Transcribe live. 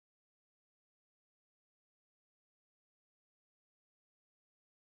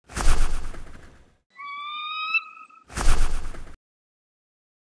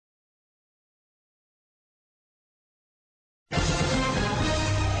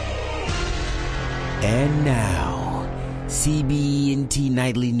And now, C.E.O.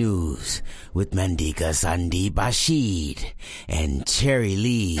 Nightly News with Mandika Sandeep Rashid and Cherry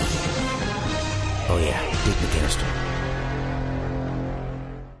Lee. Oh yeah, Dick McAllister.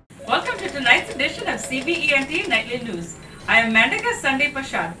 Welcome to tonight's edition of C.E.O. Nightly News. I am Mandika Sandeep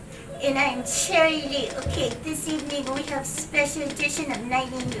Rashid. And I'm Cherry Lee. Okay, this evening we have special edition of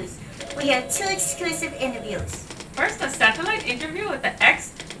Nightly News. We have two exclusive interviews. First, a satellite interview with the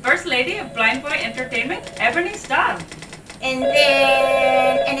ex-First Lady of Blind Boy Entertainment, Ebony Starr. And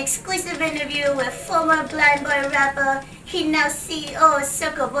then an exclusive interview with former Blind Boy rapper, he now CEO of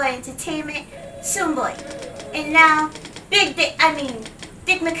Circle Boy Entertainment, Boy. And now, Dick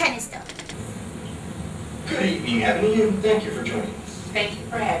McAllister. Good evening, Ebony, and thank you for joining us. Thank you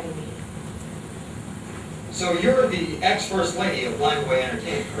for having me. So you're the ex-First Lady of Blind Boy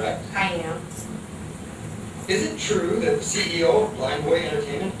Entertainment, correct? I am. Is it true that the CEO of Blind Boy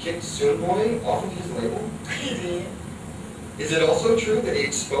Entertainment kicked Boy off of his label? He did. Is it also true that he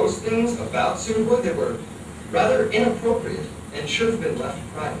exposed things about Boy that were rather inappropriate and should have been left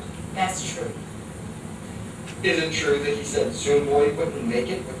private? That's true. Is it true that he said Boy wouldn't make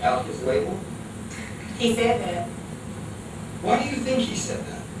it without his label? He said that. Why do you think he said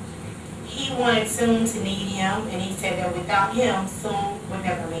that? He wanted Soon to need him, and he said that without him, Soon would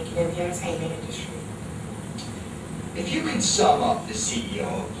never make it in the entertainment industry. If you could sum up the CEO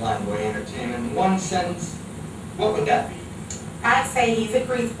of Blind Boy Entertainment in one sentence, what would that be? I'd say he's a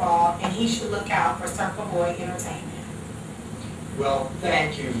greaseball, and he should look out for Circle Boy Entertainment. Well,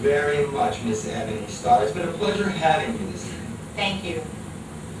 thank you very much, Miss Ebony Starr. It's been a pleasure having you this evening. Thank you.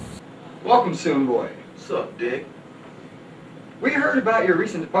 Welcome, Boy. What's up, Dick? We heard about your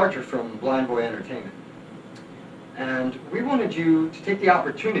recent departure from Blind Boy Entertainment, and we wanted you to take the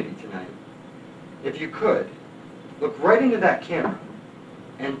opportunity tonight, if you could, look right into that camera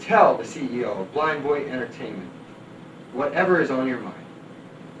and tell the CEO of Blind Boy Entertainment whatever is on your mind.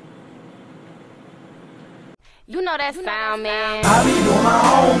 You know that sound, man. I be doing my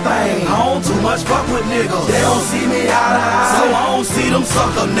own thing. I don't too much fuck with niggas. They don't see me eye to eye, so I don't see them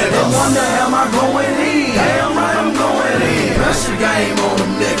sucker niggas. They wonder, am I going in? Damn right I'm going in. Pressure game on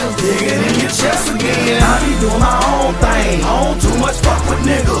them niggas. Digging in your chest again. I be doing my own thing. I don't too much fuck with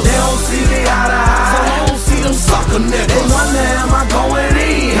niggas. They don't see me eye to eye, so I don't see them sucker niggas. They wonder, am I going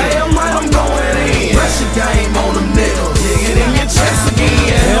in? Damn right I'm going in. Pressure game on them niggas. Digging in your chest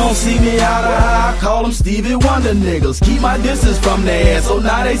again. They don't see me eye to eye, I call them Stevie Wonder niggas. Keep my distance from their ass, so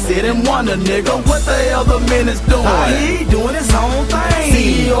now they sit and wonder, nigga, what the hell the man is doing? He doing his own thing.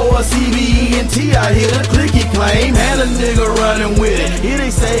 CEO of C.E.O. I hear the clicky claim, and a nigga running with it. Here they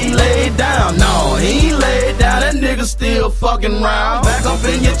say he laid down. No, he ain't laid down. That nigga still fucking round. Back up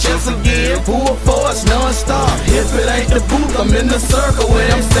in your chest again, full force, non-stop. If it ain't the booth, I'm in the circle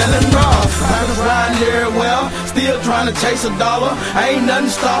where I'm selling raw. Rappers riding very well, still trying to chase a dollar. Ain't nothing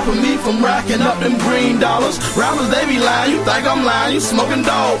stopping me from racking up them green dollars. Rappers, they be lying, you think I'm lying, you smoking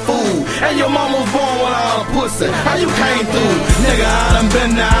dog food. And your mama was born with all the pussy, how you came through? Nigga, I done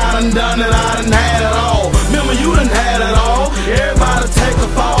been there, I done done it, I done had it all. Remember, you done had it all, everybody take a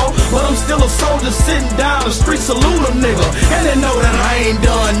fall. But I'm still a soldier sitting down the street, salute a nigga. And they know that I ain't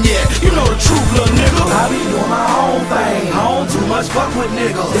done yet, you know the truth, little nigga. I be doing my own thing, I don't too much fuck with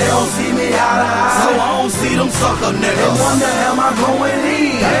niggas. They don't see me eye to eye, so I don't see them sucker niggas. They wonder, am I going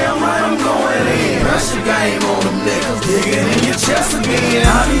in? Damn right I'm going in. Pressure game on them niggas. Digging in your chest again.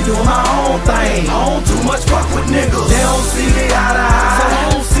 I be doing my own thing. I don't too much fuck with niggas. They don't see me eye to eye, so I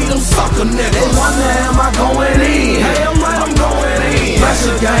don't see them sucker niggas. They wonder, am I going in? Damn right I'm going in.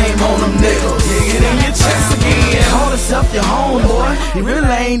 Pressure game on them niggas. Digging in your chest again. Call yourself your homeboy. He really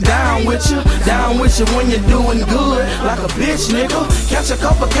ain't down with you. Down with you when you're doing good. Like a bitch, nigga. Catch a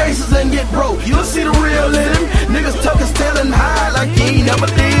couple cases and get broke. You'll see the real in him. Niggas tuck his tail and hide like you ain't never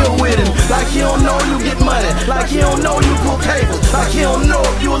deal with him. Like he don't know you get money. Like he don't know you pull cables. Like he don't know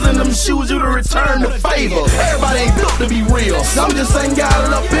if you was in them shoes, you'd return the favor. Everybody ain't built to be real. Some just ain't got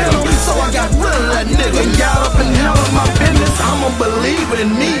it up in them. So I got rid of that nigga and got up and handled my business. I'm a believer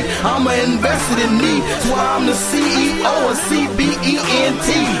in me. I'm a invested in me. That's why I'm the CEO of C.E.O.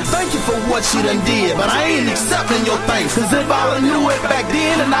 Thank you for what you done did, but I ain't accepting your thanks. Cause if I would've knew it back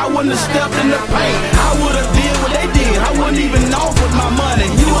then, and I wouldn't have stepped in the paint, I would've did what they did. I wouldn't even off with my money.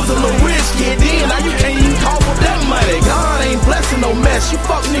 You was a little rich kid then, now you can't even call for that money. God ain't blessing no mess. You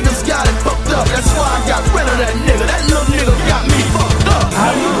fuck niggas got it fucked up. That's why I got rid of that nigga. That little nigga got me fucked up.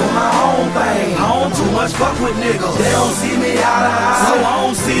 I be doing my own thing. I don't too much fuck with niggas. They don't see me eye to eye, so I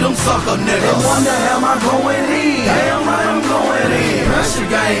don't see them sucker niggas. They wonder, am I going in? Damn right I'm going in. Pressure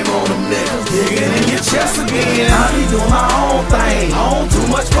game on them niggas. Digging in your chest again. I be doing my own thing. I don't too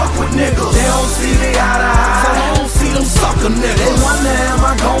much fuck with niggas. They don't see me sucker niggas. They wonder, am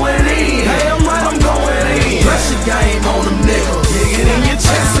I going in? Damn right, I'm going in. Pressure game on them niggas. Dig it in your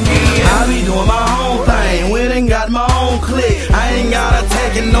chest again. I be doing my own thing. Went and got my own clique. I ain't gotta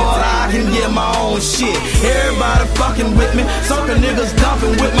take an order. I can get my own shit. Everybody fucking with me. Sucker niggas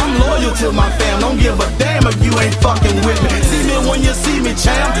dumping with me. I'm loyal to my fam. Don't give a damn if you ain't fucking with me. See me when you see me,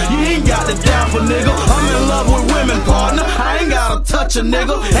 champ. You ain't got to down for nigga. I'm in love with women, partner. I ain't gotta touch a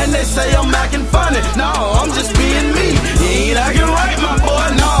nigga. And they say I'm acting funny. No, I'm just being me. You ain't acting right, my boy.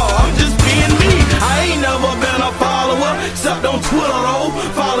 No, I'm just being me. I ain't never been a follower, except on Twitter though.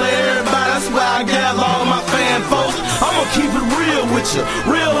 Follow everybody, that's where I gather all my fan folks. I'ma keep it real with you.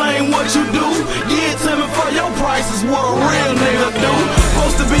 Real ain't what you do. Give it to me for your price is what a real nigga do.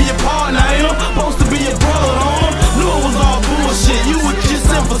 Supposed to be your partner, ain't I? Supposed to be your brother, homie. Knew it was all bullshit. You was just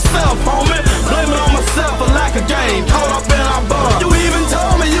in for self, homie. Blame it on myself for lack of game. Caught up in our bun. You even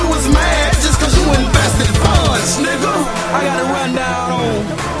told me you was mad just cause you invested funds, nigga. I gotta run down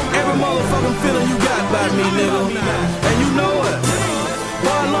on every motherfucking feeling you got about me, nigga. And you know it. Boy,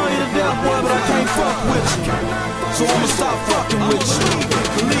 I love you to death, boy, but I can't fuck with you. So I'ma stop fucking with you.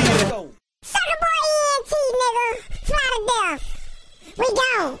 Believe it. Circle Boy Ent, nigga. Fly to death. We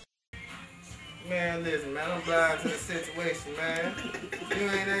gone. Man, listen, man, I'm blind to the situation, man. You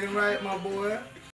ain't acting right, my boy.